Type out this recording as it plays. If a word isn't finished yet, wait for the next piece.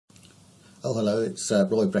Oh, hello, it's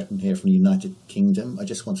Roy Breton here from the United Kingdom. I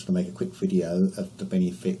just wanted to make a quick video of the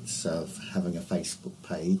benefits of having a Facebook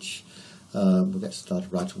page. We'll get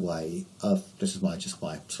started right away. This is just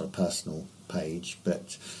my sort of personal page,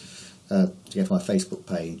 but to get to my Facebook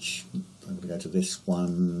page, I'm going to go to this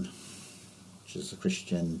one, which is a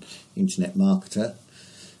Christian internet marketer.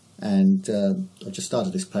 And I just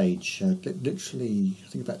started this page literally, I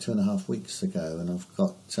think about 2.5 weeks ago, and I've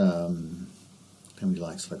got, how many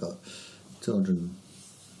likes have I got?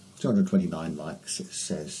 229 likes, it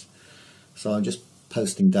says. So I'm just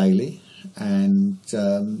posting daily, and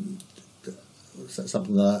something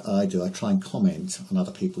that I do, I try and comment on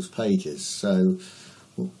other people's pages. So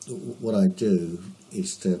what I do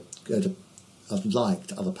is to go to, I've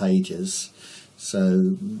liked other pages,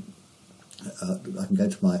 so I can go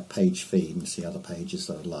to my page feed and see other pages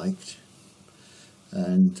that I liked.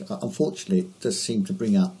 And unfortunately, it does seem to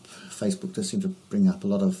bring up, Facebook does seem to bring up a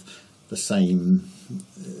lot of the same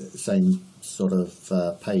sort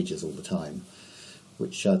of pages all the time,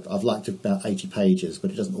 which I've liked about 80 pages,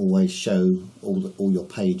 but it doesn't always show all your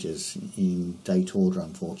pages in date order,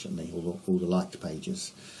 unfortunately, all the liked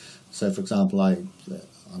pages. So, for example, I'm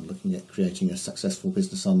looking at creating a successful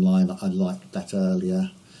business online. I liked that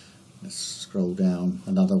earlier. Let's scroll down.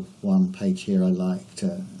 Another one page here I liked.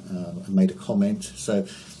 I made a comment. So,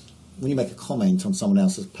 when you make a comment on someone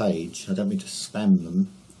else's page, I don't mean to spam them,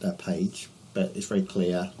 that page, but it's very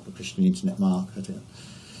clear, the Christian internet marketer.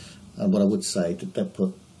 And what I would say, don't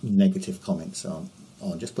put negative comments on.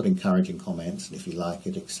 Just put encouraging comments, and if you like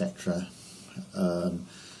it, etc.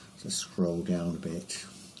 Just scroll down a bit.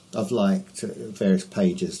 I've liked various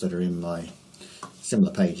pages that are in my,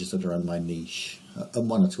 similar pages that are in my niche, and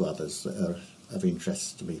one or two others that are of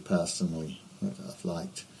interest to me personally that I've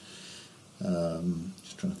liked.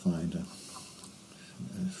 Just trying to find a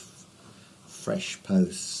fresh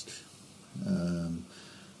post.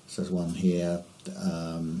 So there's one here,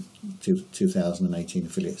 2018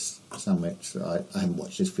 Affiliate Summit. I haven't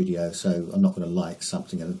watched this video, so I'm not going to like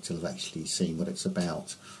something until I've actually seen what it's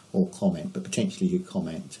about, or comment, but potentially you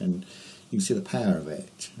comment and you can see the power of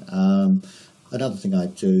it. Another thing I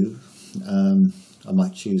do, I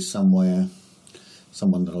might choose someone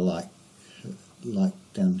that I like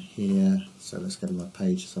down here. So let's go to my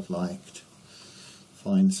pages I've liked,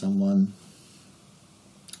 find someone.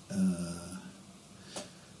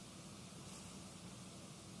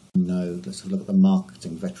 No, let's have a look at the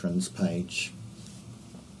Marketing Veterans page.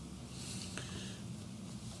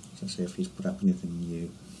 Let's see if he's put up anything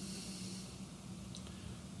new.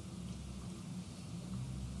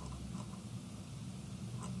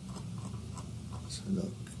 Let's have a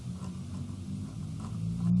look.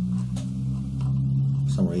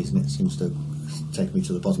 For some reason it seems to take me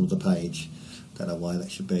to the bottom of the page. Don't know why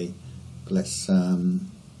that should be. But let's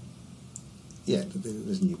yeah,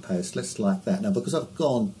 there's a new post. Let's like that. Now, because I've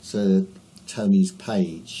gone to Tony's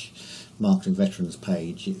page, Marketing Veterans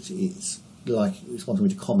page, it's like it's wanting me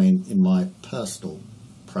to comment in my personal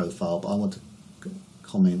profile, but I want to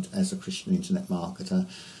comment as a Christian internet marketer.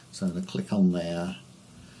 So I'm going to click on there,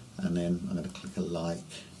 and then I'm going to click a like,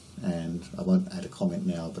 and I won't add a comment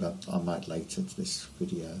now, but I might later to this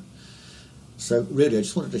video. So really, I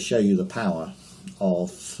just wanted to show you the power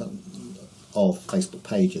of Facebook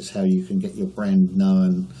pages, how you can get your brand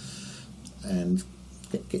known and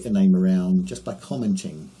get your name around just by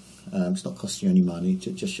commenting. It's not costing you any money,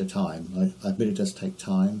 just your time. I admit it does take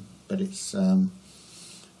time, but it's I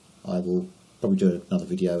will probably do another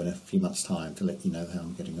video in a few months' time to let you know how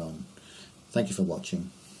I'm getting on. Thank you for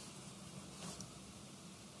watching.